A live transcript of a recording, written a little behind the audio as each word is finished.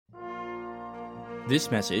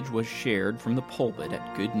This message was shared from the pulpit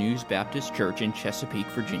at Good News Baptist Church in Chesapeake,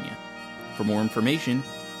 Virginia. For more information,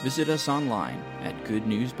 visit us online at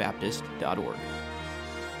goodnewsbaptist.org.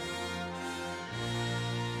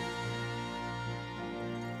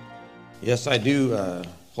 Yes, I do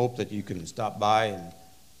hope that you can stop by,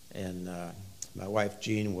 and my wife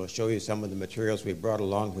Jean will show you some of the materials we brought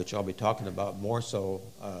along, which I'll be talking about more so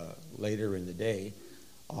later in the day,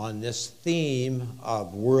 on this theme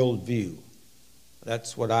of worldview.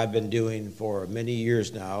 That's what I've been doing for many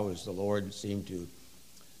years now, as the Lord seemed to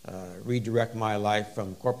redirect my life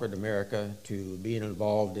from corporate America to being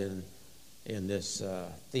involved in this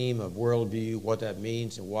theme of worldview, what that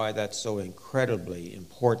means and why that's so incredibly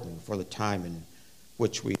important for the time in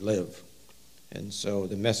which we live. And so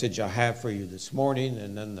the message I have for you this morning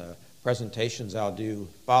and then the presentations I'll do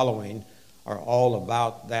following are all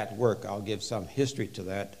about that work. I'll give some history to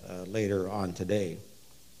that later on today.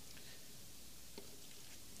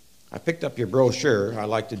 I picked up your brochure. I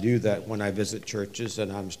like to do that when I visit churches, and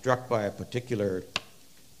I'm struck by a particular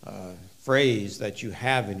phrase that you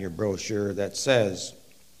have in your brochure that says,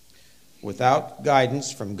 "Without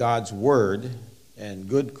guidance from God's Word and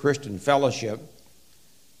good Christian fellowship,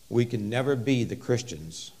 we can never be the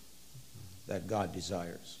Christians that God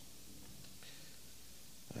desires."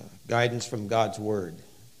 Guidance from God's Word.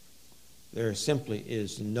 There simply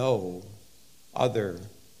is no other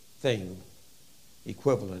thing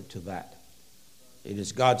equivalent to that. It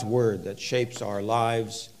is God's Word that shapes our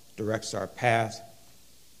lives, directs our path,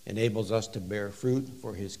 enables us to bear fruit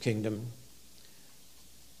for His kingdom,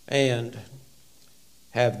 and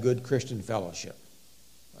have good Christian fellowship.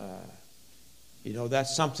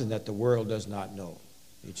 That's something that the world does not know.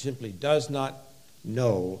 It simply does not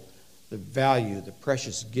know the value, the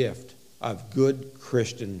precious gift of good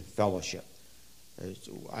Christian fellowship.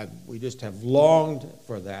 We just have longed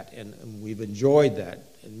for that, and we've enjoyed that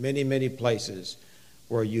in many, many places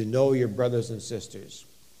where you know your brothers and sisters.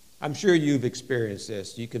 I'm sure you've experienced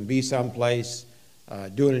this. You can be someplace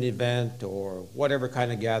doing an event or whatever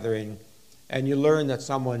kind of gathering, and you learn that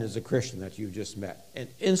someone is a Christian that you've just met. And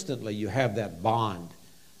instantly you have that bond,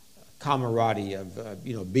 camaraderie of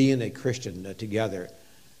being a Christian together.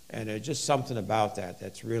 And there's just something about that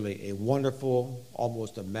that's really a wonderful,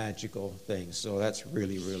 almost a magical thing. So that's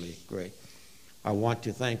really, really great. I want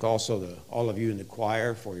to thank also all of you in the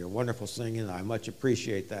choir for your wonderful singing. I much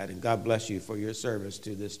appreciate that. And God bless you for your service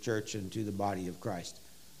to this church and to the body of Christ.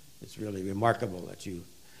 It's really remarkable that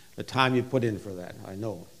the time you put in for that, I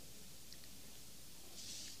know.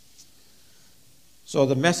 So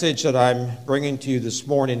the message that I'm bringing to you this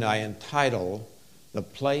morning, I entitle, "The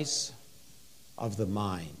Place of the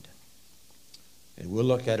Mind." And we'll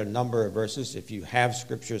look at a number of verses. If you have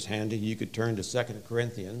scriptures handy, you could turn to 2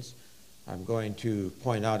 Corinthians. I'm going to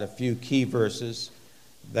point out a few key verses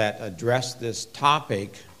that address this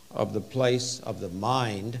topic of the place of the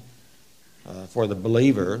mind for the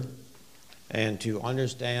believer, and to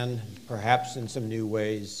understand, perhaps in some new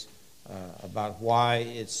ways, about why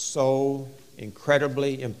it's so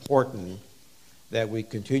incredibly important that we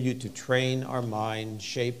continue to train our mind,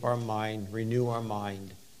 shape our mind, renew our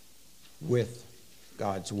mind with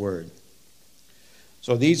God's Word.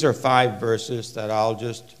 So these are 5 verses that I'll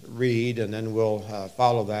just read, and then we'll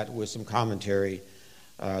follow that with some commentary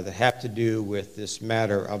that have to do with this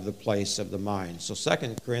matter of the place of the mind. So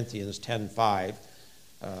 2 Corinthians 10:5,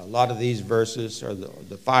 a lot of these verses, or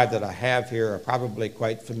the 5 that I have here, are probably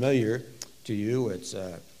quite familiar to you. It's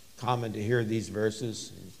common to hear these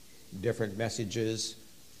verses in different messages,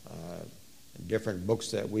 different books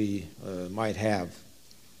that we might have.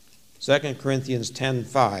 2 Corinthians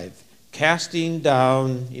 10:5, "Casting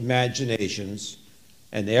down imaginations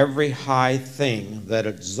and every high thing that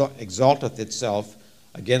exalteth itself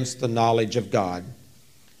against the knowledge of God,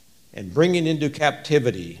 and bringing into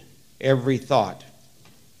captivity every thought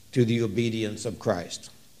to the obedience of Christ."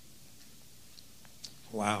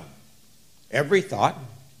 Wow. Every thought?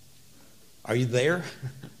 Are you there?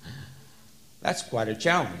 That's quite a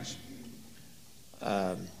challenge.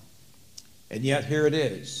 And yet here it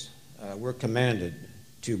is. We're commanded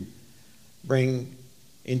to bring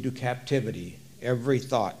into captivity every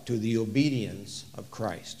thought to the obedience of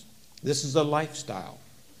Christ. This is a lifestyle.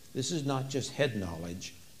 This is not just head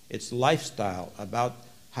knowledge. It's lifestyle about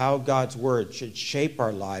how God's Word should shape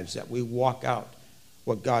our lives, that we walk out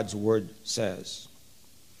what God's Word says.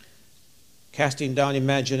 Casting down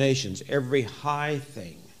imaginations, every high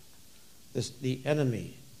thing. The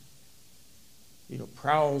enemy,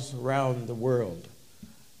 prowls around the world,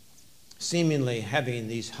 seemingly having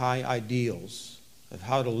these high ideals of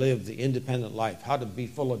how to live the independent life, how to be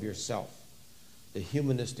full of yourself, the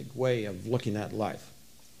humanistic way of looking at life.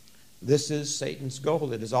 This is Satan's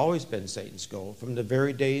goal. It has always been Satan's goal from the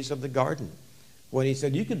very days of the garden, when he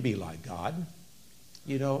said, you can be like God.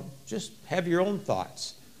 You know, just have your own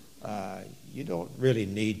thoughts. You don't really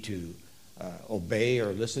need to obey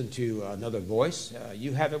or listen to another voice.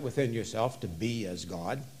 You have it within yourself to be as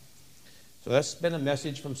God. So that's been a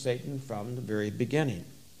message from Satan from the very beginning.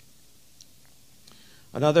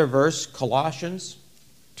 Another verse, Colossians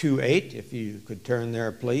 2:8, if you could turn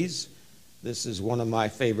there, please. This is one of my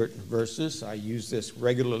favorite verses. I use this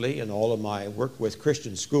regularly in all of my work with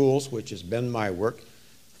Christian schools, which has been my work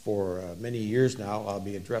for many years now. I'll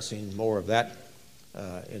be addressing more of that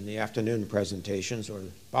in the afternoon presentations, or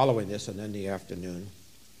following this and in the afternoon.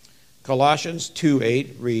 Colossians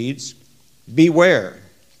 2:8 reads, beware,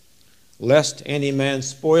 lest any man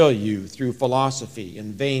spoil you through philosophy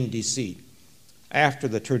and vain deceit, after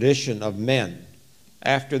the tradition of men,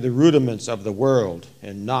 after the rudiments of the world,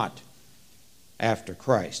 and not after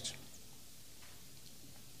Christ.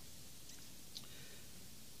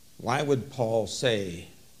 Why would Paul say,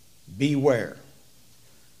 beware?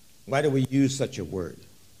 Why do we use such a word?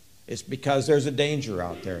 It's because there's a danger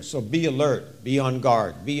out there. So be alert, be on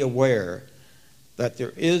guard, be aware that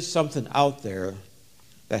there is something out there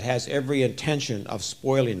that has every intention of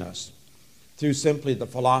spoiling us through simply the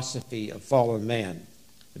philosophy of fallen man,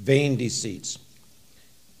 vain deceits,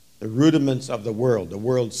 the rudiments of the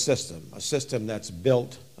world system, a system that's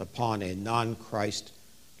built upon a non-Christ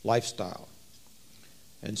lifestyle.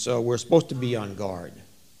 And so we're supposed to be on guard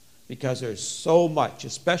because there's so much,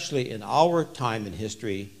 especially in our time in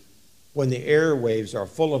history, when the airwaves are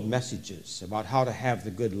full of messages about how to have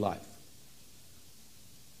the good life.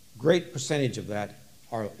 Great percentage of that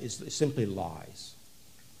is simply lies.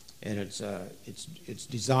 And it's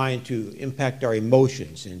designed to impact our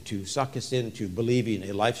emotions and to suck us into believing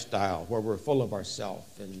a lifestyle where we're full of ourselves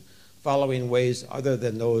and following ways other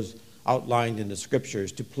than those outlined in the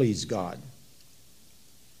Scriptures to please God.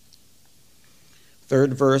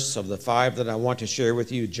 Third verse of the 5 that I want to share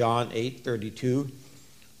with you, John 8:32.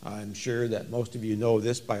 I'm sure that most of you know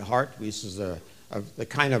this by heart. This is the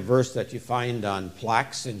kind of verse that you find on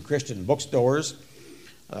plaques in Christian bookstores.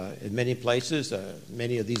 In many places,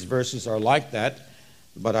 many of these verses are like that,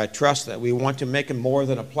 but I trust that we want to make them more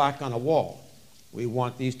than a plaque on a wall. We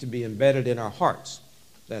want these to be embedded in our hearts,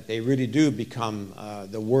 that they really do become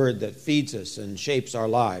the word that feeds us and shapes our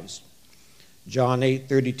lives. John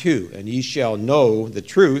 8:32, and ye shall know the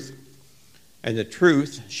truth, and the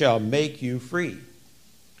truth shall make you free.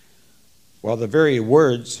 Well, the very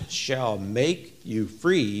words shall make you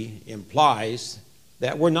free implies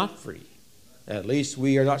that we're not free. At least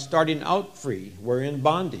we are not starting out free. We're in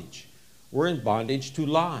bondage. We're in bondage to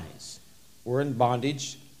lies. We're in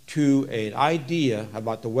bondage to an idea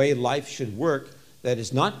about the way life should work that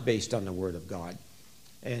is not based on the Word of God.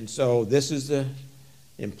 And so this is the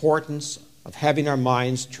importance of having our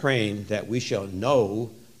minds trained that we shall know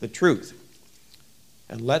the truth.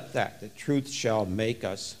 And let the truth shall make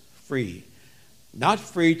us free. Not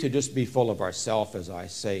free to just be full of ourselves, as I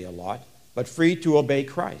say a lot, but free to obey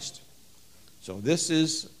Christ. So this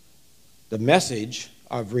is the message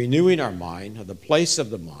of renewing our mind, of the place of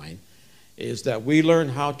the mind, is that we learn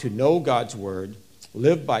how to know God's Word,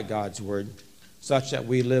 live by God's Word, such that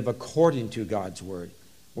we live according to God's Word.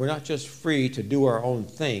 We're not just free to do our own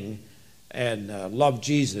thing and love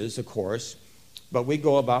Jesus, of course, but we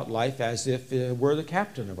go about life as if we're the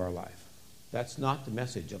captain of our life. That's not the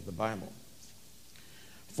message of the Bible.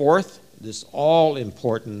 Fourth, this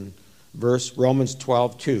all-important verse, Romans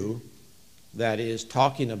 12:2, that is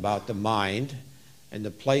talking about the mind and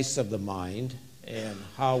the place of the mind and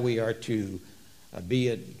how we are to be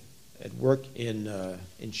at work in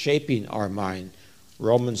shaping our mind.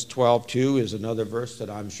 Romans 12:2 is another verse that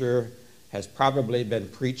I'm sure has probably been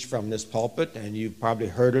preached from this pulpit, and you've probably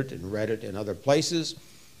heard it and read it in other places.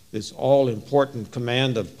 This all-important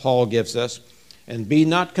command that Paul gives us, and be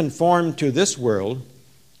not conformed to this world,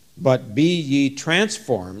 but be ye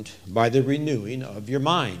transformed by the renewing of your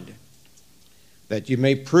mind, that you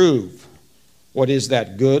may prove what is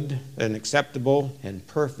that good and acceptable and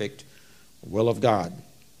perfect will of God.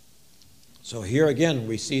 So here again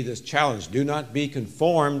we see this challenge. Do not be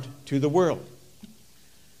conformed to the world.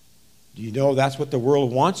 Do you know that's what the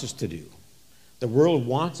world wants us to do? The world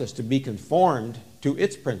wants us to be conformed to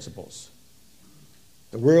its principles.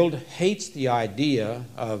 The world hates the idea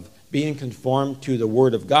of being conformed to the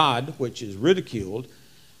Word of God, which is ridiculed,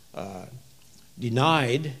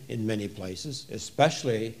 denied in many places,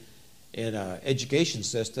 especially in an education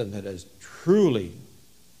system that has truly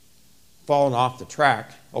fallen off the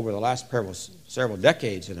track over the last several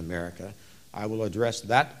decades in America. I will address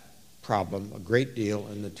that problem a great deal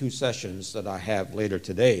in the 2 sessions that I have later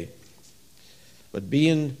today. But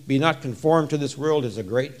be not conformed to this world is a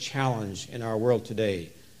great challenge in our world today,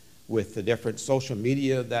 with the different social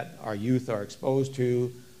media that our youth are exposed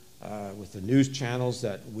to, with the news channels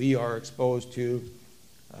that we are exposed to,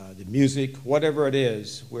 the music, whatever it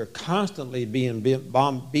is. We're constantly being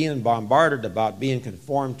bombarded about being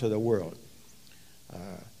conformed to the world.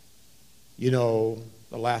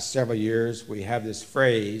 The last several years we have this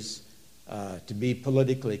phrase, to be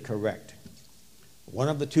politically correct. One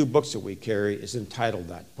of the 2 books that we carry is entitled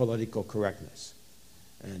that, Political Correctness.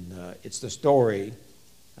 And it's the story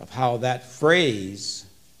of how that phrase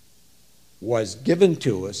was given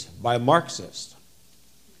to us by Marxists.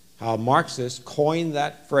 How Marxists coined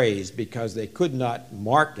that phrase because they could not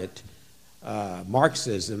market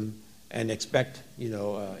Marxism and expect,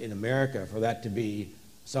 in America for that to be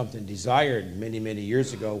something desired many, many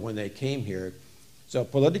years ago when they came here. So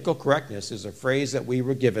political correctness is a phrase that we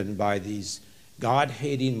were given by these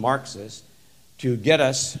God-hating Marxists to get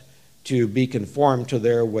us to be conformed to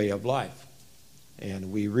their way of life.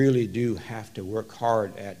 And we really do have to work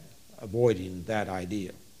hard at avoiding that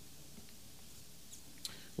idea.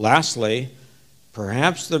 Lastly,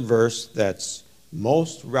 perhaps the verse that's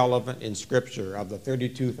most relevant in Scripture of the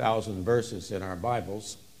 32,000 verses in our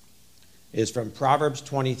Bibles is from Proverbs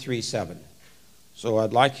 23:7. So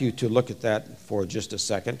I'd like you to look at that for just a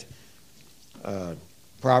second.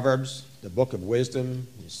 Proverbs, the book of wisdom,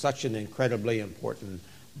 is such an incredibly important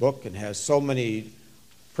book and has so many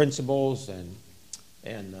principles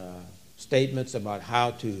and statements about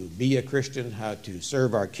how to be a Christian, how to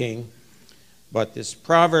serve our King. But this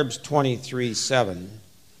Proverbs 23:7,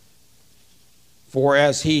 for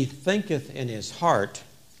as he thinketh in his heart,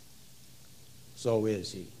 so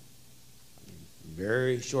is he.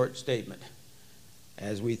 Very short statement.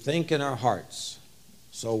 As we think in our hearts,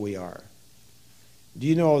 so we are. Do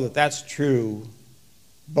you know that that's true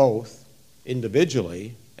both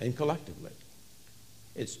individually and collectively?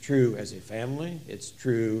 It's true as a family, it's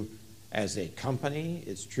true as a company,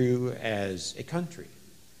 it's true as a country.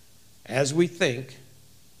 As we think,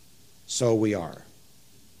 so we are.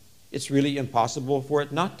 It's really impossible for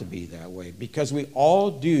it not to be that way, because we all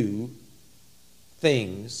do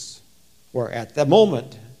things where at the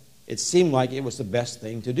moment it seemed like it was the best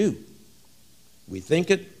thing to do. We think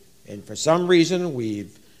it, and for some reason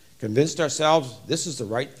we've convinced ourselves this is the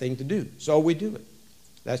right thing to do, so we do it.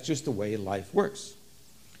 That's just the way life works.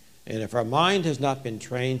 And if our mind has not been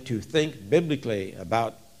trained to think biblically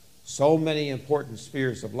about so many important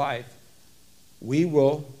spheres of life, we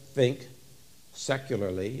will think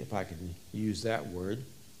secularly, if I can use that word,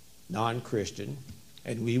 non-Christian,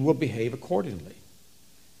 and we will behave accordingly.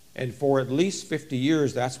 And for at least 50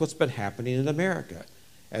 years, that's what's been happening in America.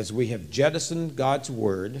 As we have jettisoned God's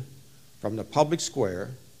word from the public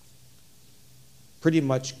square, pretty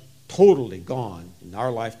much totally gone in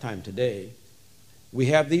our lifetime today, we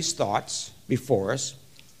have these thoughts before us,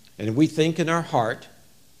 and we think in our heart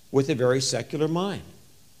with a very secular mind.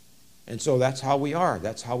 And so that's how we are,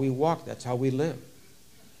 that's how we walk, that's how we live.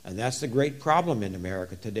 And that's the great problem in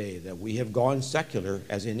America today, that we have gone secular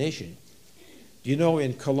as a nation. Do you know,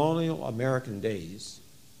 in colonial American days,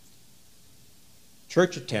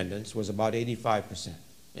 church attendance was about 85%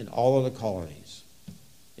 in all of the colonies.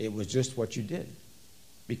 It was just what you did,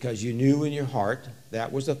 because you knew in your heart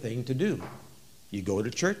that was the thing to do. You go to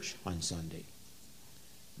church on Sunday.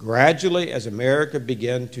 Gradually, as America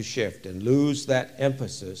began to shift and lose that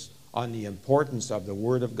emphasis on the importance of the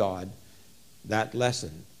Word of God, that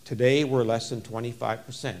lesson. Today, we're less than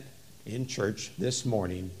 25% in church this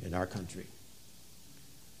morning in our country.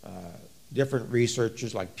 Different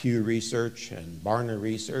researchers like Pew Research and Barna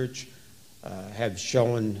Research have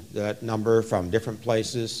shown that number from different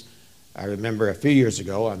places. I remember a few years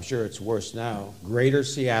ago, I'm sure it's worse now, Greater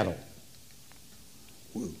Seattle.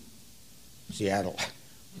 Woo. Seattle.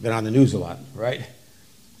 Been on the news a lot, right?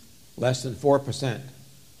 Less than 4%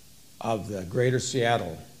 of the Greater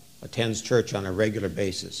Seattle attends church on a regular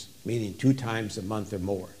basis, meaning 2 times a month or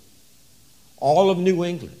more. All of New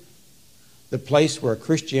England, the place where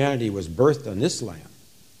Christianity was birthed on this land,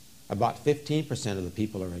 about 15% of the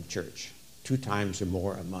people are in church 2 times or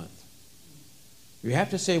more a month. You have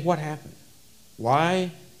to say, what happened?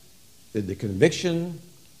 Why did the conviction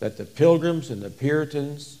that the Pilgrims and the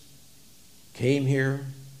Puritans came here,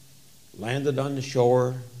 landed on the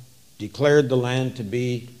shore, declared the land to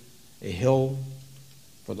be a hill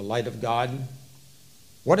for the light of God?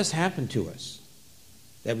 What has happened to us?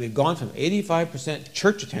 That we've gone from 85%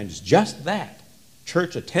 church attendance, just that,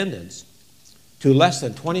 church attendance, to less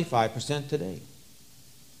than 25% today.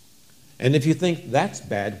 And if you think that's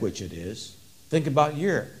bad, which it is, think about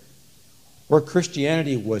Europe, where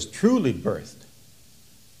Christianity was truly birthed.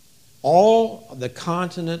 All of the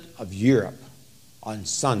continent of Europe on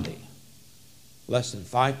Sunday, less than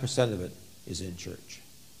 5% of it is in church.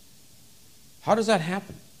 How does that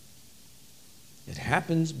happen? It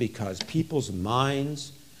happens because people's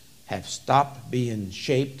minds have stopped being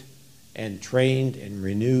shaped and trained and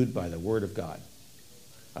renewed by the Word of God.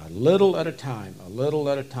 A little at a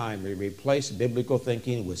time, we replace biblical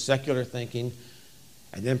thinking with secular thinking,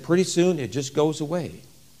 and then pretty soon it just goes away.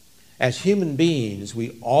 As human beings,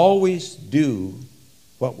 we always do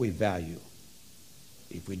what we value.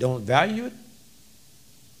 If we don't value it,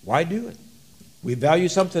 why do it? We value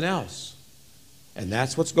something else. And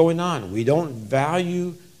that's what's going on. We don't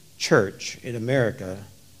value church in America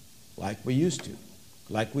like we used to,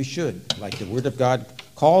 like we should, like the Word of God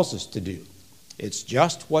calls us to do. It's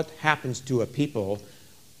just what happens to a people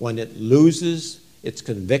when it loses its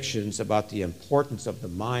convictions about the importance of the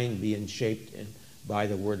mind being shaped by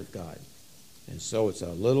the Word of God. And so it's a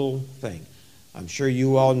little thing. I'm sure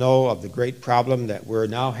you all know of the great problem that we're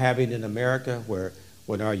now having in America, where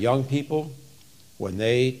when our young people, when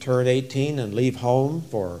they turn 18 and leave home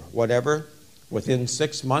for whatever, within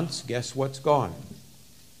 6 months, guess what's gone?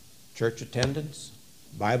 Church attendance,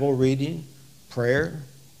 Bible reading, prayer.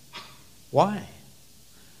 Why?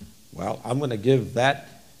 Well, I'm going to give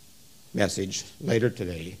that message later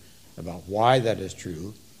today about why that is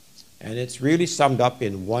true, and it's really summed up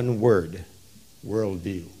in one word: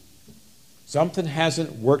 worldview. Something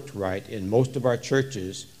hasn't worked right in most of our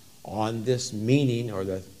churches on this meaning or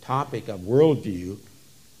the topic of worldview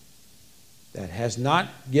that has not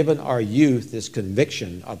given our youth this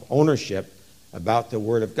conviction of ownership about the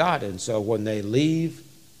Word of God. And so when they leave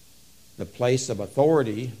the place of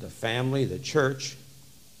authority, the family, the church,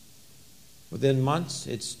 within months,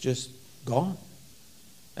 it's just gone.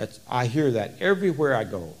 I hear that everywhere I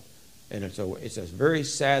go. And it's a very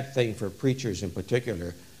sad thing for preachers in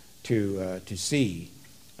particular to see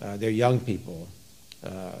their young people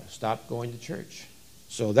stop going to church.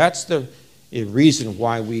 So that's the reason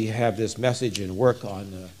why we have this message and work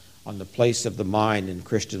on the place of the mind in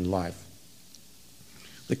Christian life.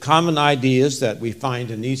 The common ideas that we find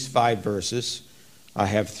in these 5 verses, I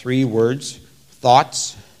have 3 words: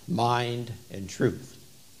 thoughts, mind, and truth.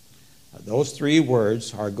 Those 3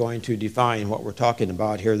 words are going to define what we're talking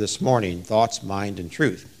about here this morning: thoughts, mind, and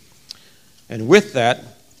truth. And with that,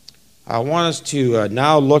 I want us to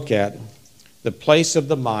now look at the place of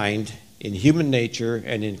the mind in human nature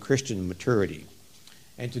and in Christian maturity.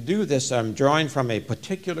 And to do this, I'm drawing from a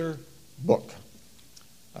particular book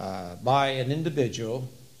by an individual.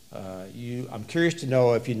 I'm curious to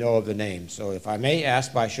know if you know of the name. So if I may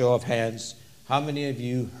ask by show of hands, how many of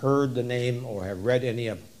you heard the name or have read any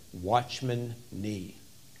of Watchman Nee?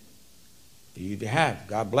 If you have,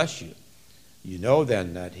 God bless you. You know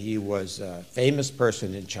then that he was a famous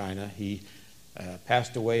person in China. He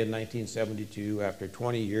passed away in 1972 after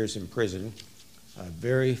 20 years in prison. A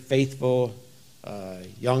very faithful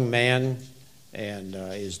young man, and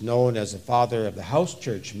is known as the father of the house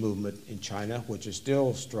church movement in China, which is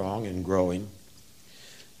still strong and growing.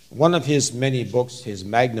 One of his many books, his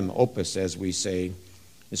magnum opus, as we say,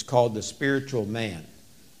 is called The Spiritual Man.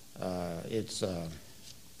 It's a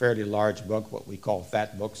fairly large book, what we call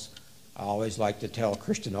fat books. I always like to tell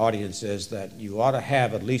Christian audiences that you ought to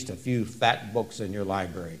have at least a few fat books in your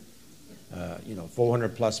library,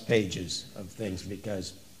 400 plus pages of things,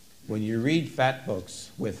 because when you read fat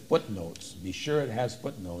books with footnotes, be sure it has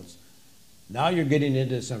footnotes, now you're getting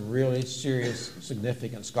into some really serious,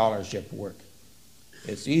 significant scholarship work.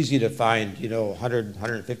 It's easy to find, 100,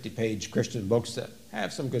 150-page Christian books that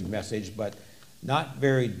have some good message, but not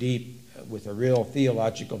very deep with a real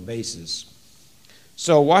theological basis.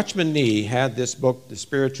 So Watchman Nee had this book, The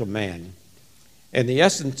Spiritual Man, and the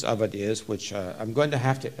essence of it is, which I'm going to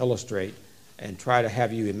have to illustrate and try to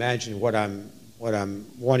have you imagine what I'm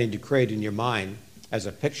wanting to create in your mind as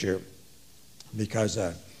a picture, because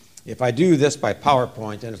if I do this by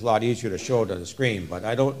PowerPoint, then it's a lot easier to show it on the screen, but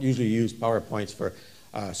I don't usually use PowerPoints for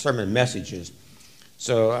sermon messages.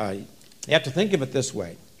 So you have to think of it this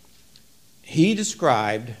way. He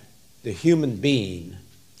described the human being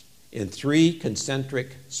in 3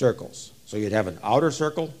 concentric circles. So you'd have an outer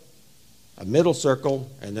circle, a middle circle,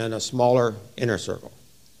 and then a smaller inner circle.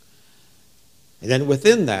 And then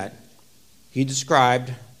within that, he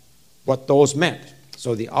described what those meant.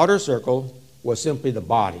 So the outer circle was simply the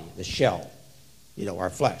body, the shell, our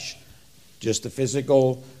flesh, just the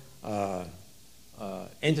physical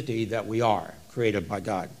entity that we are, created by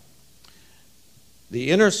God.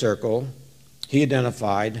 The inner circle he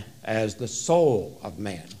identified as the soul of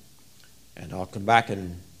man. And I'll come back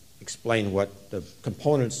and explain what the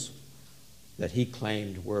components that he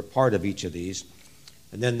claimed were part of each of these.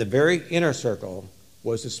 And then the very inner circle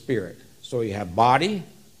was the spirit. So you have body,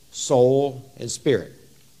 soul, and spirit.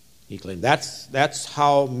 He claimed that's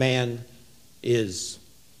how man is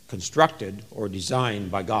constructed or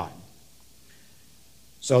designed by God.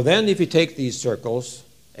 So then if you take these circles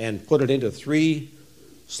and put it into 3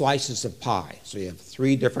 slices of pie, so you have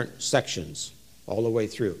 3 different sections all the way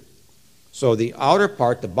through. So the outer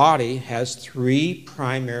part, the body, has 3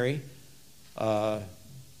 primary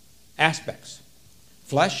aspects: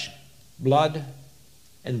 flesh, blood,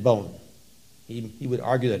 and bone. He would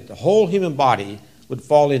argue that the whole human body would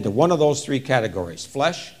fall into one of those 3 categories: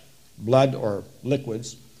 flesh, blood or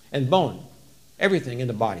liquids, and bone. Everything in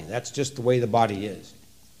the body. That's just the way the body is.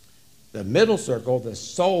 The middle circle, the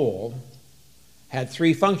soul, had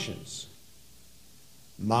 3 functions: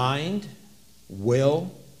 mind,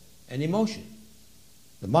 will, and emotion.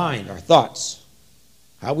 The mind, our thoughts,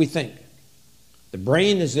 how we think. The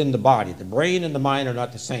brain is in the body. The brain and the mind are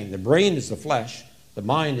not the same. The brain is the flesh. The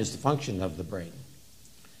mind is the function of the brain.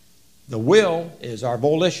 The will is our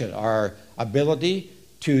volition, our ability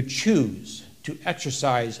to choose, to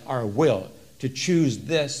exercise our will, to choose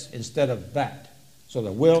this instead of that. So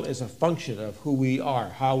the will is a function of who we are,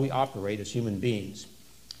 how we operate as human beings.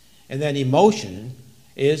 And then emotion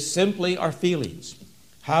is simply our feelings,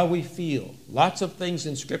 how we feel. Lots of things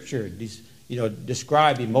in Scripture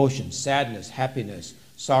describe emotions: sadness, happiness,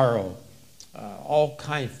 sorrow, all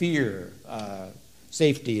kind, fear,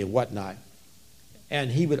 safety, and whatnot. And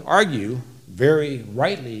he would argue, very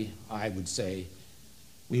rightly, I would say,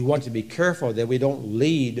 we want to be careful that we don't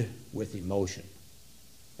lead with emotion.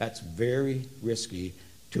 That's very risky,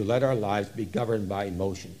 to let our lives be governed by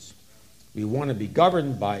emotions. We want to be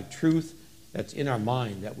governed by truth that's in our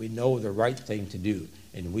mind, that we know the right thing to do,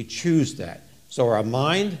 and we choose that. So our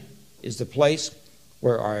mind is the place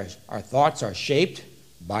where our thoughts are shaped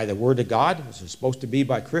by the Word of God, which is supposed to be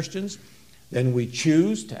by Christians. Then we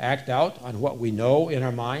choose to act out on what we know in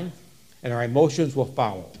our mind, and our emotions will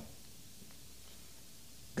follow.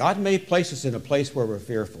 God may place us in a place where we're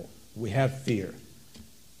fearful. We have fear.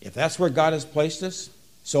 If that's where God has placed us,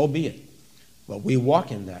 so be it. But we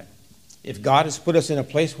walk in that. If God has put us in a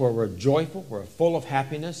place where we're joyful, we're full of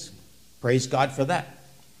happiness, praise God for that.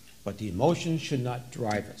 But the emotions should not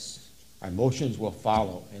drive us. Our emotions will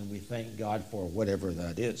follow, and we thank God for whatever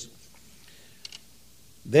that is.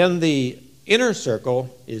 Then the inner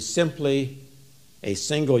circle is simply a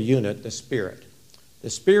single unit, the spirit. The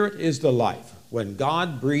spirit is the life. When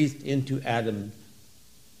God breathed into Adam,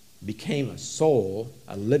 became a soul,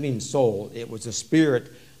 a living soul, it was a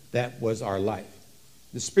spirit that was our life.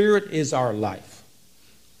 The spirit is our life.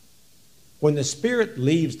 When the spirit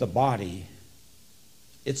leaves the body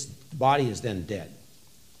is then dead.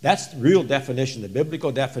 That's the real definition. The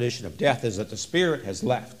biblical definition of death is that the spirit has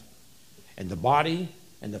left, and the body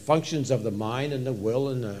and the functions of the mind and the will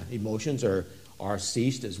and the emotions are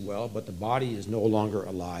ceased as well, but the body is no longer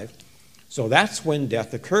alive. So that's when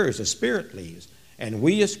death occurs. The spirit leaves. And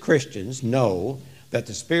we as Christians know that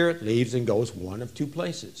the spirit leaves and goes one of 2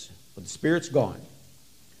 places. But the spirit's gone.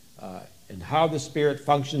 And how the spirit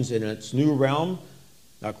functions in its new realm,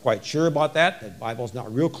 not quite sure about that. The Bible's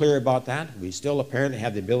not real clear about that. We still apparently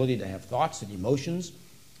have the ability to have thoughts and emotions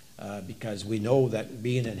because we know that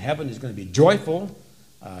being in heaven is going to be joyful,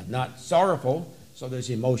 not sorrowful. So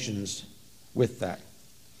there's emotions with that.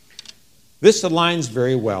 This aligns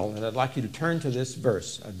very well, and I'd like you to turn to this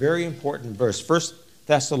verse, a very important verse, 1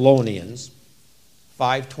 Thessalonians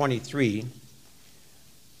 5:23.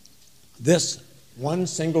 This one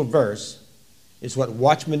single verse is what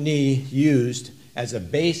Watchman Nee used as a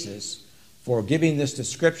basis for giving this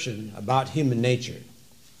description about human nature.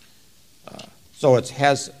 So it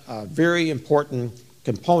has very important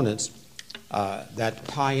components that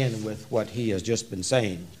tie in with what he has just been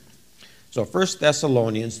saying. So 1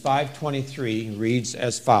 Thessalonians 5:23 reads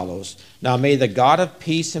as follows: Now may the God of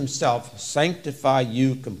peace himself sanctify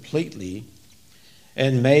you completely,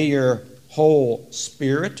 and may your whole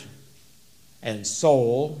spirit and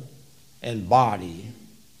soul and body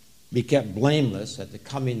be kept blameless at the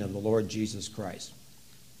coming of the Lord Jesus Christ.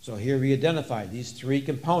 So here we identify these 3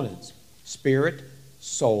 components: spirit,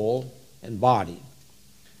 soul, and body.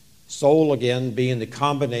 Soul, again, being the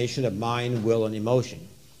combination of mind, will, and emotion.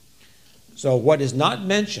 So what is not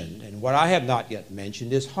mentioned, and what I have not yet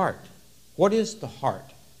mentioned, is heart. What is the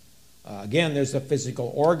heart? Again, there's a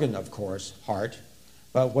physical organ, of course, heart.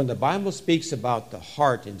 But when the Bible speaks about the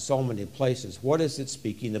heart in so many places, what is it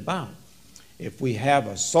speaking about? If we have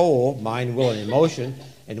a soul, mind, will, and emotion,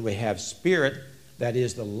 and we have spirit, that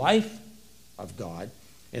is the life of God.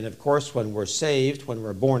 And of course, when we're saved, when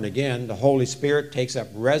we're born again, the Holy Spirit takes up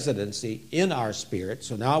residency in our spirit.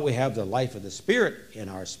 So now we have the life of the Spirit in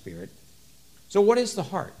our spirit. So what is the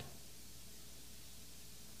heart?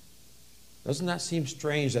 Doesn't that seem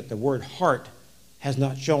strange that the word heart has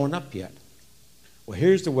not shown up yet? Well,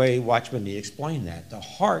 here's the way Watchman Nee explained that. The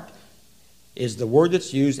heart is the word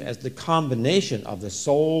that's used as the combination of the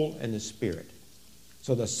soul and the spirit.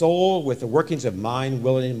 So the soul with the workings of mind,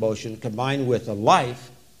 will, and emotion combined with the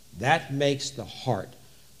life, that makes the heart.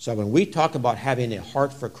 So when we talk about having a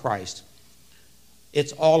heart for Christ,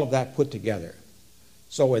 it's all of that put together.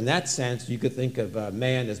 So in that sense, you could think of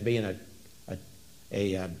man as being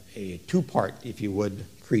a two-part, if you would,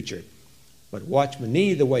 creature. But Watchman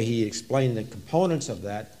Nee, the way he explained the components of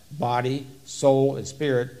that, body, soul, and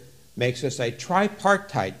spirit, makes us a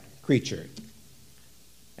tripartite creature.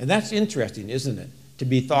 And that's interesting, isn't it? To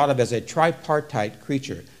be thought of as a tripartite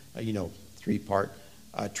creature, three-part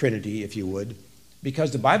trinity, if you would,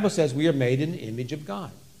 because the Bible says we are made in the image of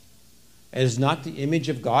God. And is not the image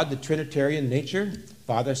of God the Trinitarian nature,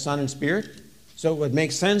 Father, Son, and Spirit? So it would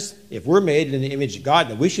make sense, if we're made in the image of God,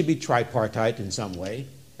 that we should be tripartite in some way.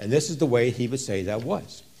 And this is the way he would say that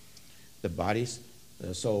was. The body,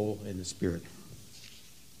 the soul, and the spirit.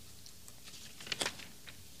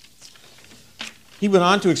 He went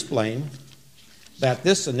on to explain that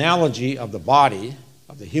this analogy of the body,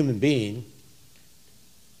 of the human being,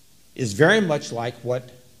 is very much like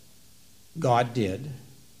what God did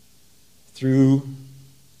through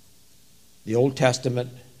the Old Testament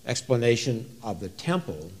explanation of the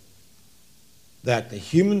temple, that the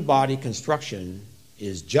human body construction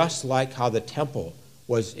is just like how the temple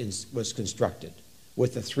was constructed,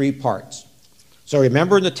 with the three parts. So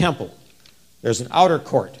remember, in the temple, there's an outer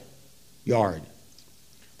court, yard.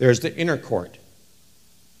 There's the inner court.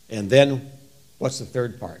 And then, what's the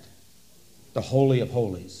third part? The Holy of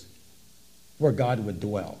Holies, where God would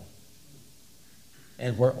dwell,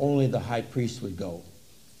 and where only the high priest would go.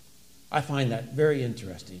 I find that very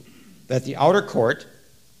interesting, that the outer court,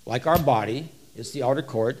 like our body, is the outer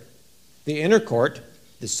court. The inner court,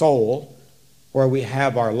 the soul, where we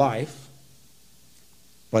have our life.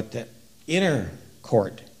 But the inner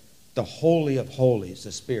court, the Holy of Holies,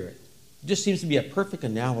 the Spirit, just seems to be a perfect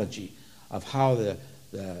analogy of how the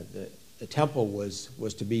temple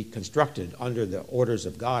was to be constructed under the orders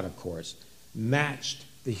of God, of course, matched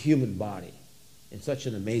the human body in such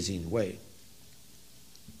an amazing way.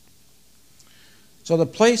 So the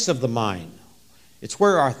place of the mind, it's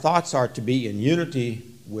where our thoughts are to be in unity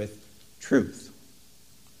with truth.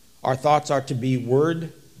 Our thoughts are to be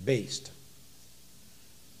word-based.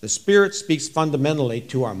 The Spirit speaks fundamentally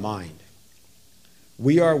to our mind.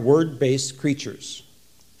 We are word-based creatures.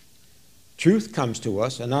 Truth comes to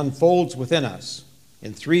us and unfolds within us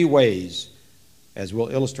in three ways, as we'll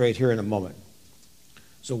illustrate here in a moment.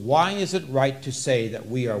 So why is it right to say that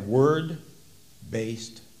we are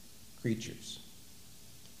word-based creatures?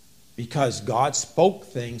 Because God spoke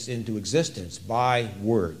things into existence by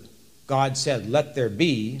word. God said, "Let there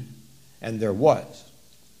be," and there was.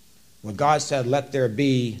 When God said, "Let there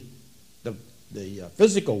be," the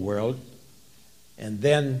physical world, and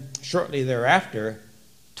then shortly thereafter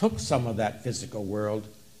took some of that physical world,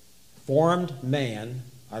 formed man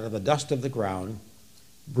out of the dust of the ground,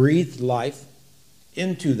 breathed life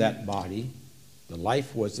into that body. The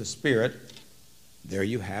life was the Spirit. There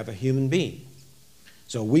you have a human being.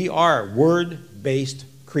 So we are word-based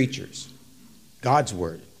creatures, God's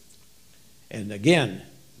word. And again,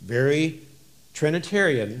 very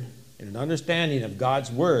Trinitarian in an understanding of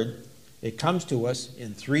God's word. It comes to us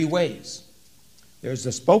in three ways. There's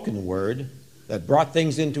the spoken word that brought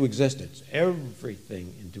things into existence,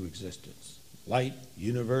 everything into existence. Light,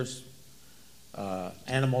 universe,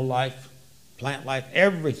 animal life, plant life,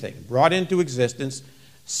 everything brought into existence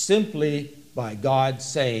simply by God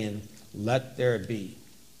saying, "Let there be."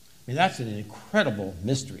 I mean, that's an incredible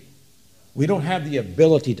mystery. We don't have the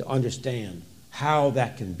ability to understand how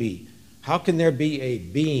that can be. How can there be a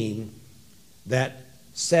being that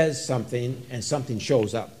says something and something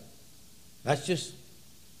shows up? That's just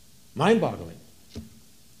mind-boggling.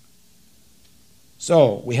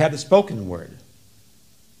 So we have the spoken word.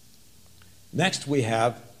 Next we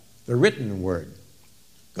have the written word.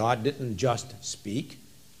 God didn't just speak.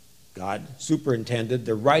 God superintended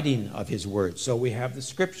the writing of his word. So we have the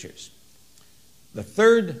scriptures. The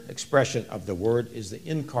third expression of the word is the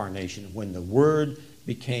incarnation, when the word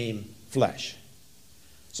became flesh.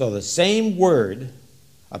 So the same word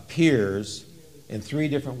appears in three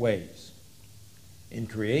different ways. In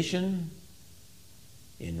creation,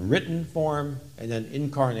 in written form, and then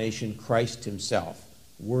incarnation, Christ himself,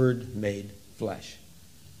 Word made flesh.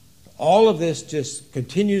 All of this just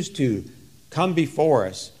continues to come before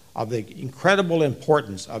us of the incredible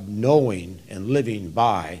importance of knowing and living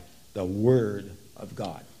by the Word of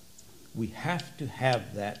God. We have to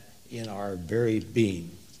have that in our very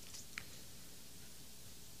being.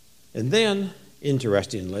 And then,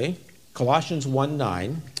 interestingly, Colossians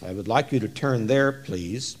 1:9, I would like you to turn there,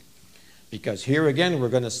 please, because here again we're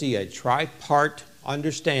going to see a tripart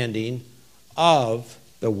understanding of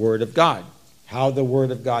the Word of God. How the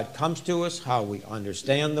Word of God comes to us, how we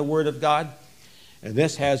understand the Word of God. And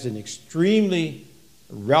this has an extremely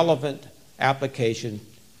relevant application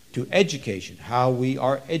to education, how we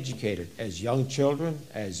are educated as young children,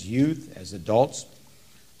 as youth, as adults.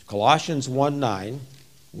 Colossians 1:9,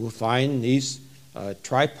 we'll find these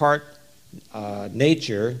tripart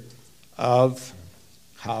nature of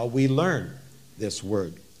how we learn this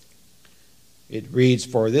Word. It reads,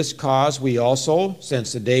 "For this cause we also,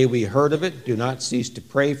 since the day we heard of it, do not cease to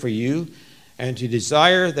pray for you, and to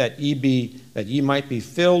desire that ye might be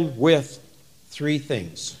filled with three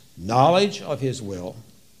things: knowledge of his will,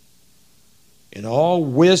 in all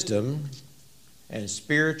wisdom, and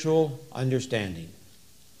spiritual understanding."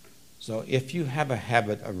 So if you have a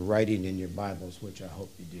habit of writing in your Bibles, which I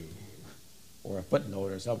hope you do, or a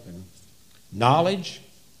footnote or something, knowledge,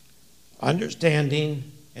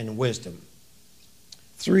 understanding, and wisdom.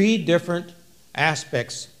 Three different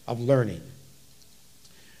aspects of learning.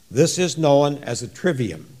 This is known as a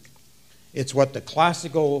trivium. It's what the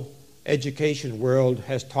classical education world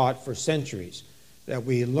has taught for centuries, that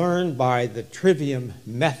we learn by the trivium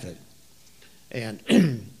method.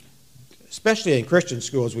 And especially in Christian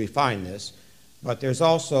schools we find this, but there's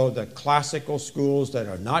also the classical schools that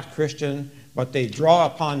are not Christian, but they draw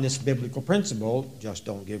upon this biblical principle, just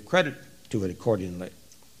don't give credit to it accordingly.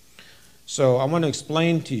 So I want to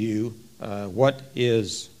explain to you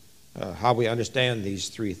how we understand these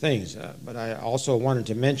three things. But I also wanted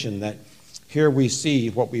to mention that here we see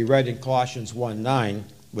what we read in Colossians 1:9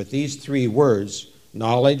 with these three words: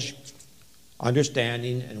 knowledge,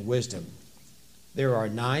 understanding, and wisdom. There are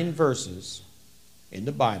 9 verses in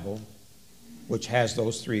the Bible which has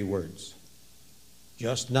those three words.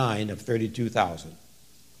 Just 9 of 32,000.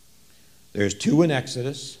 There's 2 in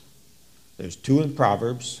Exodus. There's 2 in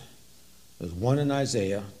Proverbs. There's 1 in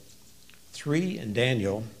Isaiah, 3 in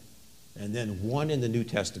Daniel, and then 1 in the New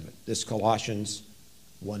Testament, this Colossians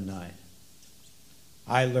 1:9.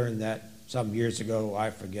 I learned that some years ago. I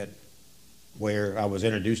forget where I was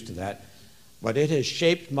introduced to that, but it has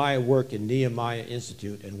shaped my work in Nehemiah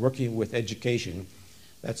Institute and working with education.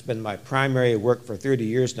 That's been my primary work for 30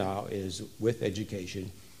 years now, is with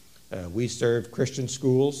education. We serve Christian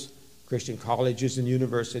schools, Christian colleges and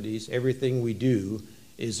universities. Everything we do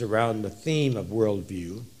is around the theme of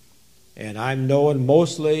worldview. And I'm known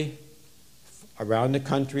mostly around the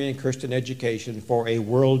country in Christian education for a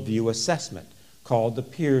worldview assessment called the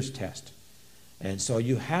Peers Test. And so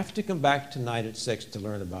you have to come back tonight at 6 to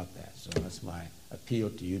learn about that. So that's my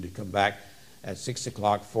appeal to you, to come back at 6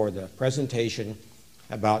 o'clock for the presentation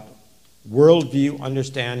about worldview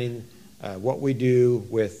understanding, what we do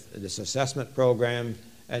with this assessment program,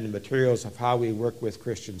 and the materials of how we work with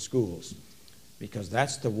Christian schools. Because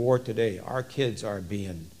that's the war today. Our kids are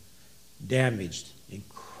being damaged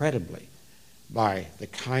incredibly by the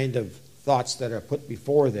kind of thoughts that are put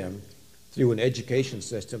before them through an education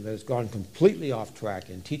system that has gone completely off track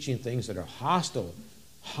and teaching things that are hostile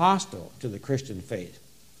to the Christian faith.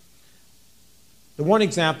 The one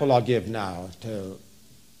example I'll give now to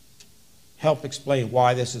help explain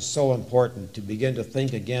why this is so important to begin to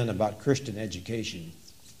think again about Christian education.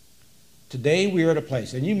 Today we are at a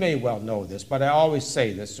place, and you may well know this, but I always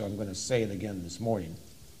say this, so I'm going to say it again this morning.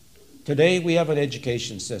 Today we have an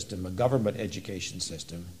education system, a government education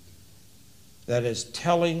system, that is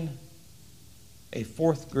telling a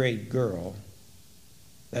 4th grade girl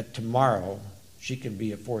that tomorrow she can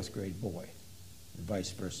be a 4th grade boy, and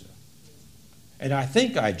vice versa. And I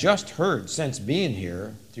think I just heard, since being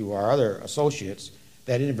here through our other associates,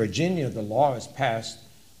 that in Virginia the law is passed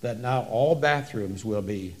that now all bathrooms will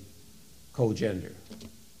be co-gender.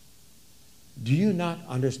 Do you not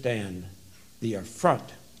understand the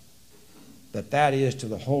affront that is to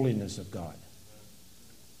the holiness of God?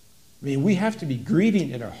 I mean, we have to be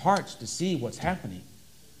grieving in our hearts to see what's happening.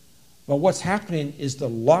 But what's happening is the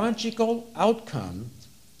logical outcome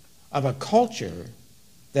of a culture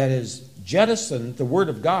that has jettisoned the Word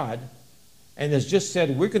of God and has just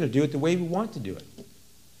said, we're going to do it the way we want to do it.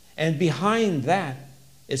 And behind that,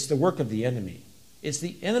 it's the work of the enemy. It's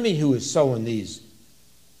the enemy who is sowing these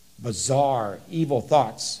bizarre, evil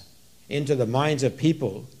thoughts into the minds of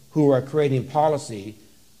people who are creating policy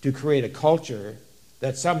to create a culture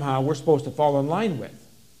that somehow we're supposed to fall in line with.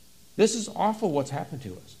 This is awful what's happened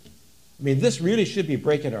to us. I mean, this really should be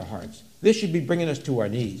breaking our hearts. This should be bringing us to our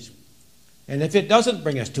knees. And if it doesn't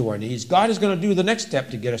bring us to our knees, God is going to do the next step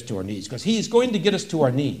to get us to our knees, because He is going to get us to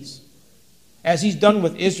our knees. As He's done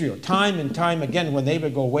with Israel, time and time again, when they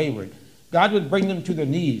would go wayward, God would bring them to their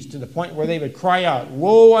knees, to the point where they would cry out,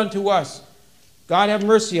 "Woe unto us! God have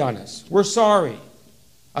mercy on us. We're sorry."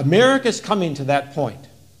 America's coming to that point.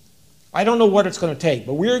 I don't know what it's going to take,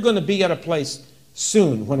 but we're going to be at a place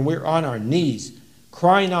soon when we're on our knees,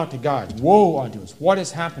 crying out to God, "Woe unto us! What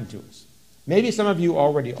has happened to us?" Maybe some of you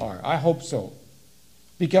already are. I hope so.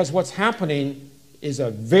 Because what's happening is a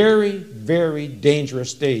very, very dangerous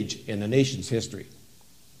stage in the nation's history.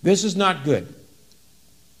 This is not good.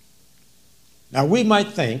 Now, we might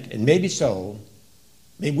think, and maybe so,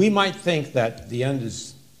 we might think that the end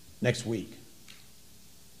is next week.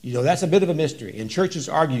 You know, that's a bit of a mystery, and churches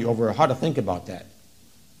argue over how to think about that.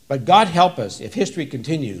 But God help us if history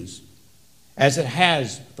continues, as it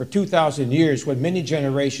has for 2,000 years, when many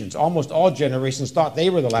generations, almost all generations, thought they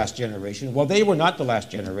were the last generation. Well, they were not the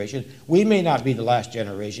last generation. We may not be the last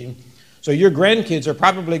generation. So your grandkids are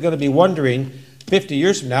probably going to be wondering 50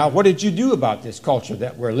 years from now, what did you do about this culture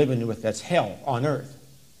that we're living with that's hell on earth?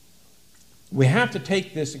 We have to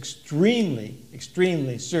take this extremely,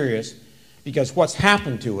 extremely serious, because what's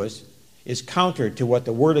happened to us is counter to what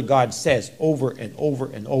the Word of God says over and over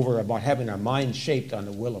and over about having our minds shaped on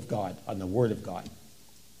the will of God, on the Word of God.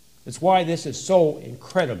 That's why this is so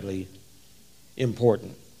incredibly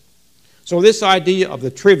important. So this idea of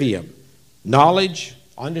the trivium, knowledge,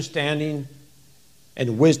 understanding,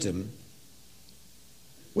 and wisdom,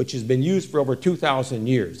 which has been used for over 2,000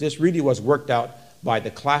 years, this really was worked out by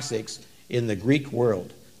the classics in the Greek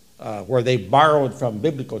world, where they borrowed from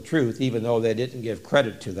biblical truth, even though they didn't give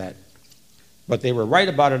credit to that. But they were right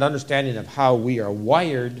about an understanding of how we are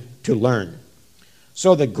wired to learn.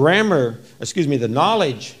 So the the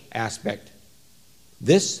knowledge aspect,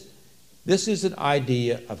 this is an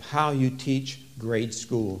idea of how you teach grade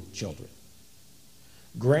school children.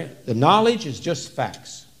 The knowledge is just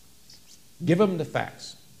facts. Give them the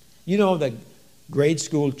facts. You know that grade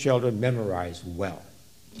school children memorize well.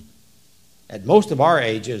 At most of our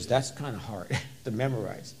ages, that's kind of hard to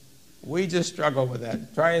memorize. We just struggle with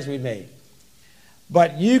that, try as we may.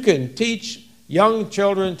 But you can teach young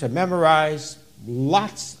children to memorize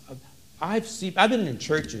lots of... I've been in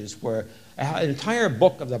churches where an entire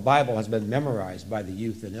book of the Bible has been memorized by the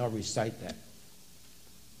youth, and they'll recite that.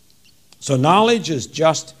 So knowledge is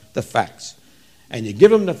just the facts. And you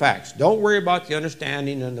give them the facts. Don't worry about the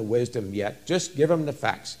understanding and the wisdom yet. Just give them the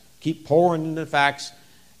facts. Keep pouring in the facts,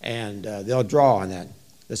 and they'll draw on that.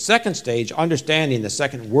 The second stage, understanding, the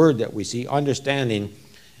second word that we see, understanding,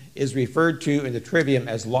 is referred to in the trivium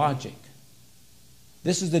as logic.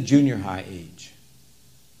 This is the junior high age.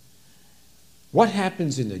 What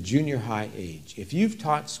happens in the junior high age? If you've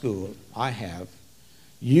taught school, I have,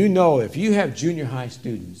 you know if you have junior high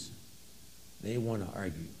students, they want to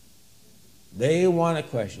argue. They want to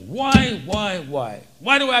question. Why?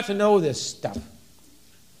 Why do I have to know this stuff?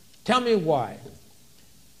 Tell me why.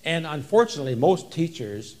 And unfortunately, most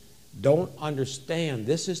teachers don't understand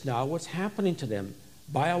this is not what's happening to them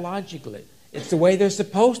biologically. It's the way they're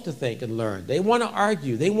supposed to think and learn. They want to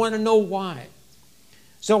argue. They want to know why.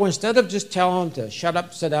 So instead of just telling them to shut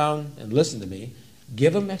up, sit down, and listen to me,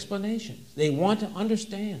 give them explanations. They want to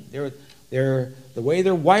understand. The way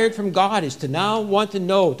they're wired from God is to now want to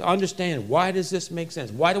know, to understand, why does this make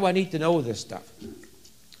sense? Why do I need to know this stuff?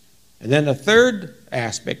 And then the third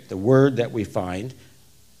aspect, the word that we find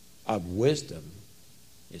of wisdom,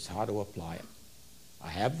 is how to apply it. I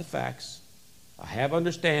have the facts. I have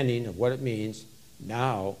understanding of what it means.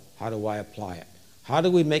 Now, how do I apply it? How do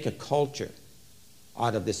we make a culture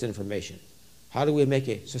out of this information? How do we make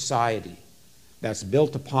a society that's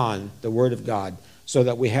built upon the Word of God so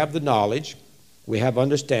that we have the knowledge, we have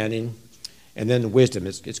understanding, and then the wisdom?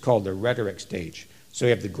 It's called the rhetoric stage. So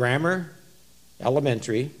you have the grammar,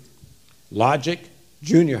 elementary, logic,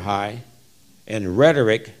 junior high, and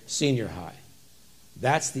rhetoric, senior high.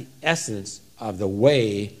 That's the essence of the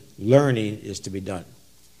way learning is to be done.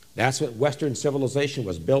 That's what Western civilization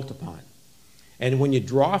was built upon. And when you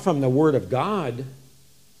draw from the Word of God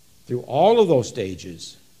through all of those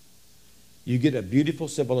stages, you get a beautiful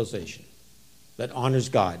civilization that honors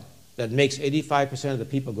God, that makes 85% of the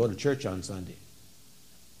people go to church on Sunday.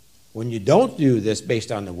 When you don't do this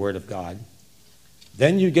based on the Word of God,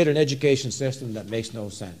 then you get an education system that makes no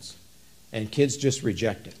sense, and kids just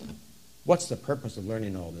reject it. What's the purpose of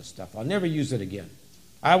learning all this stuff? I'll never use it again.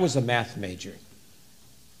 I was a math major.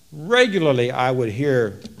 Regularly, I would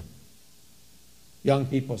hear young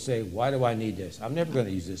people say, why do I need this? I'm never going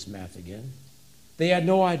to use this math again. They had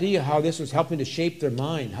no idea how this was helping to shape their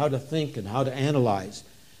mind, how to think and how to analyze.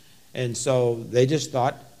 And so they just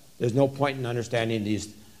thought there's no point in understanding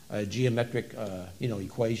these geometric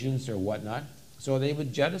equations or whatnot. So they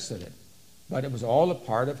would jettison it. But it was all a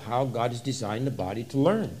part of how God has designed the body to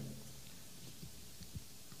learn.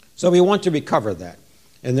 So we want to recover that.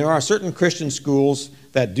 And there are certain Christian schools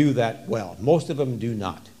that do that well. Most of them do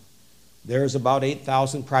not. There's about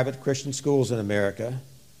 8,000 private Christian schools in America.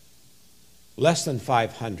 Less than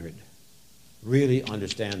 500 really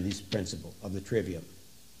understand this principle of the trivium.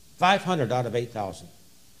 500 out of 8,000.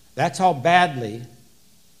 That's how badly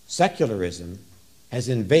secularism has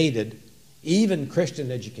invaded even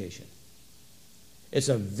Christian education. It's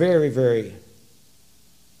a very, very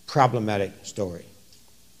problematic story.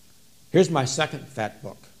 Here's my second fat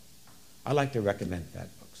book. I like to recommend fat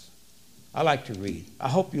books. I like to read. I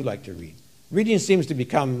hope you like to read. Reading seems to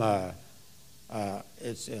become, how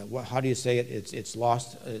do you say it? It's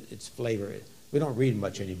lost its flavor. We don't read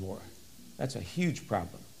much anymore. That's a huge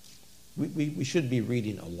problem. We should be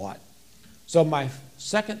reading a lot. So my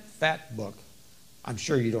second fat book, I'm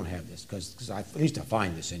sure you don't have this because I used to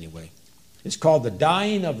find this anyway. It's called The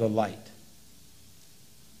Dying of the Light.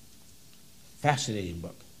 Fascinating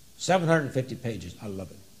book. 750 pages. I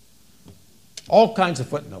love it. All kinds of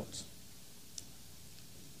footnotes.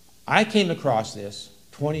 I came across this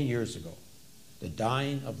 20 years ago. The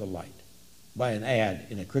Dying of the Light, by an ad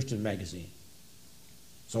in a Christian magazine.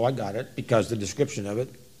 So I got it because the description of it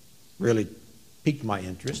really piqued my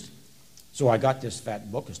interest. So I got this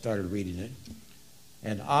fat book and started reading it.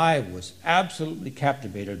 And I was absolutely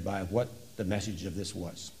captivated by what the message of this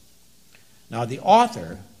was. Now the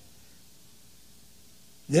author,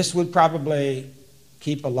 this would probably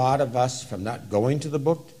keep a lot of us from not going to the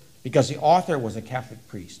book because the author was a Catholic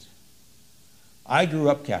priest. I grew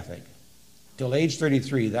up Catholic. Till age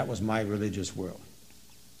 33, that was my religious world.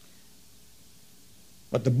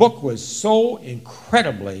 But the book was so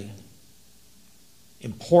incredibly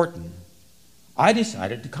important, I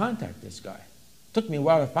decided to contact this guy. It took me a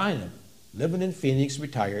while to find him. Living in Phoenix,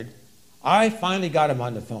 retired. I finally got him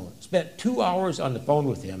on the phone. Spent 2 hours on the phone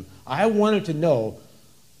with him. I wanted to know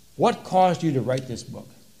what caused you to write this book.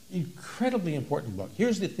 Incredibly important book.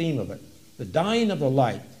 Here's the theme of it. The Dying of the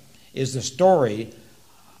Light is the story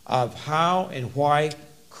of how and why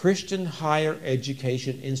Christian higher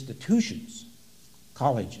education institutions,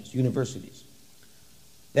 colleges, universities,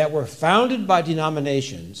 that were founded by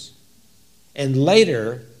denominations and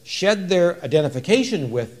later shed their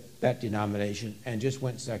identification with that denomination and just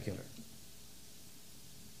went secular.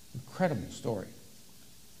 Incredible story.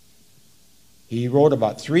 He wrote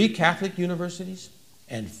about 3 Catholic universities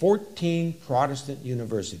and 14 Protestant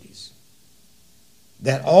universities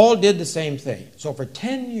that all did the same thing. So for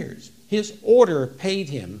 10 years, his order paid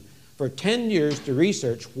him for 10 years to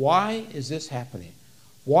research why is this happening?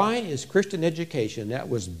 Why is Christian education that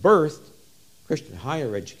was birthed, Christian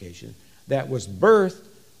higher education, that was birthed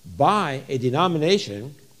by a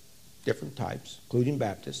denomination, different types, including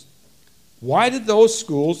Baptist, why did those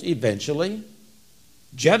schools eventually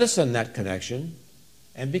jettison that connection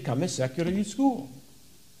and become a secular youth school?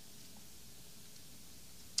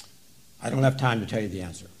 I don't have time to tell you the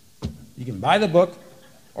answer. You can buy the book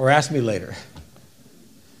or ask me later.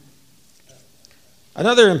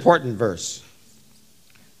 Another important verse.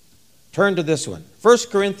 Turn to this one.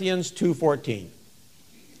 1 Corinthians 2:14.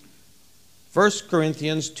 1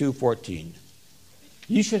 Corinthians 2:14.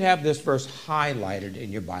 You should have this verse highlighted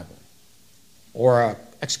in your Bible or an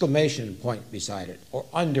exclamation point beside it or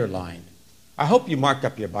underlined. I hope you marked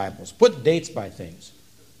up your Bibles. Put dates by things.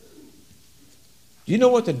 Do you know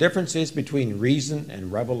what the difference is between reason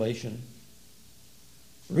and revelation?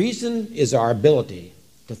 Reason is our ability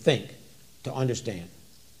to think, to understand.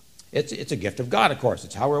 It's a gift of God, of course.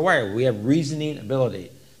 It's how we're wired. We have reasoning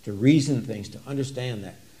ability to reason things, to understand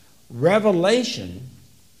that. Revelation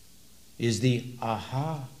is the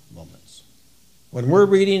aha moments. When we're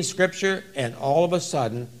reading Scripture and all of a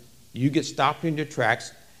sudden you get stopped in your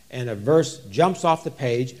tracks and a verse jumps off the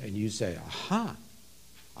page and you say, aha,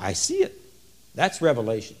 I see it. That's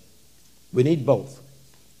revelation. We need both.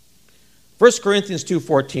 1 Corinthians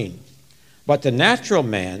 2:14. But the natural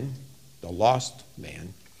man, the lost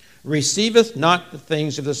man, receiveth not the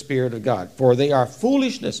things of the Spirit of God, for they are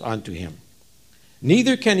foolishness unto him.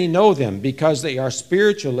 Neither can he know them, because they are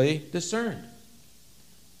spiritually discerned.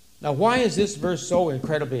 Now, why is this verse so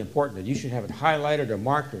incredibly important that you should have it highlighted or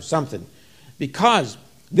marked or something? Because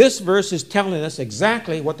This verse is telling us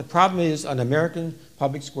exactly what the problem is on American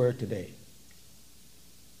public square today.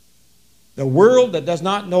 The world that does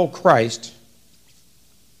not know Christ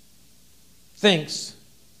thinks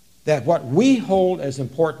that what we hold as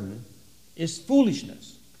important is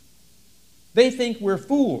foolishness. They think we're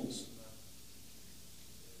fools.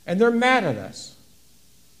 And they're mad at us.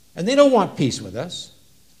 And they don't want peace with us.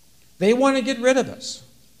 They want to get rid of us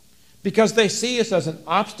because they see us as an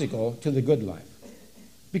obstacle to the good life.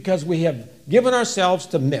 Because we have given ourselves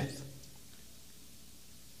to myth.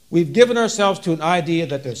 We've given ourselves to an idea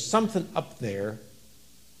that there's something up there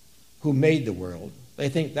who made the world. They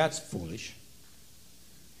think that's foolish.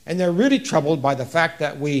 And they're really troubled by the fact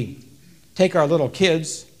that we take our little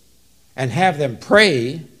kids and have them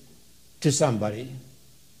pray to somebody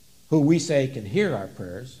who we say can hear our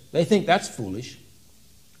prayers. They think that's foolish.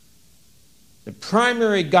 The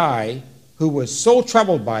primary guy who was so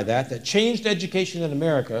troubled by that changed education in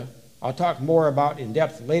America, I'll talk more about in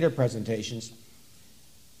depth in later presentations,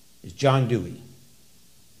 is John Dewey,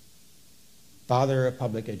 father of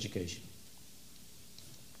public education.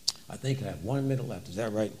 I think I have 1 minute left. Is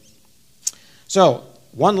that right? So,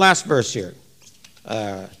 one last verse here.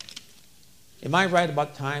 Am I right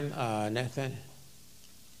about time, Nathan?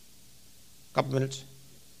 A couple minutes?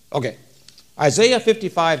 Okay. Isaiah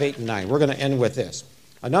 55, 8 and 9. We're going to end with this.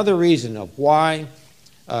 Another reason of why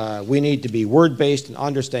we need to be word-based and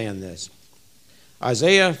understand this.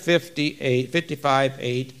 Isaiah 55,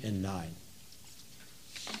 8 and 9.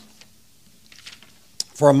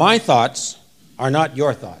 For my thoughts are not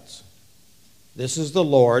your thoughts. This is the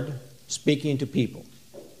Lord speaking to people.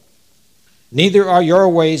 Neither are your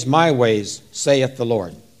ways my ways, saith the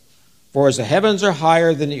Lord. For as the heavens are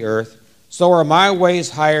higher than the earth, so are my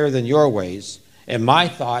ways higher than your ways, and my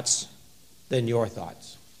thoughts than your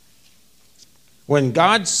thoughts. When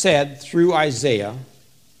God said through Isaiah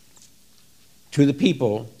to the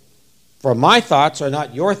people, for my thoughts are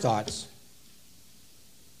not your thoughts,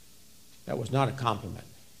 that was not a compliment.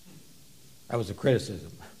 That was a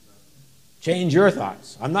criticism. Change your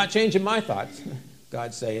thoughts. I'm not changing my thoughts.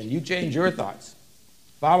 God's saying, you change your thoughts.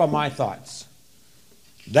 Follow my thoughts.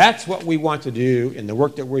 That's what we want to do in the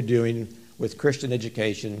work that we're doing with Christian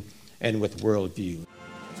education and with worldview.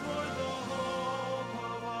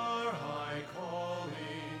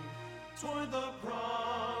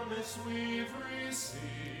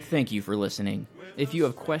 Thank you for listening. If you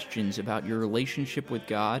have questions about your relationship with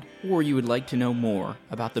God, or you would like to know more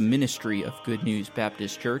about the ministry of Good News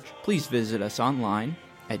Baptist Church, please visit us online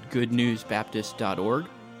at goodnewsbaptist.org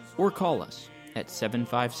or call us at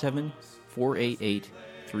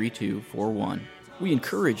 757-488-3241. We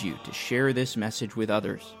encourage you to share this message with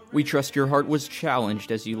others. We trust your heart was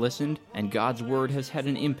challenged as you listened, and God's Word has had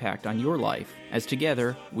an impact on your life, as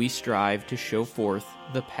together we strive to show forth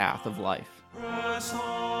the path of life.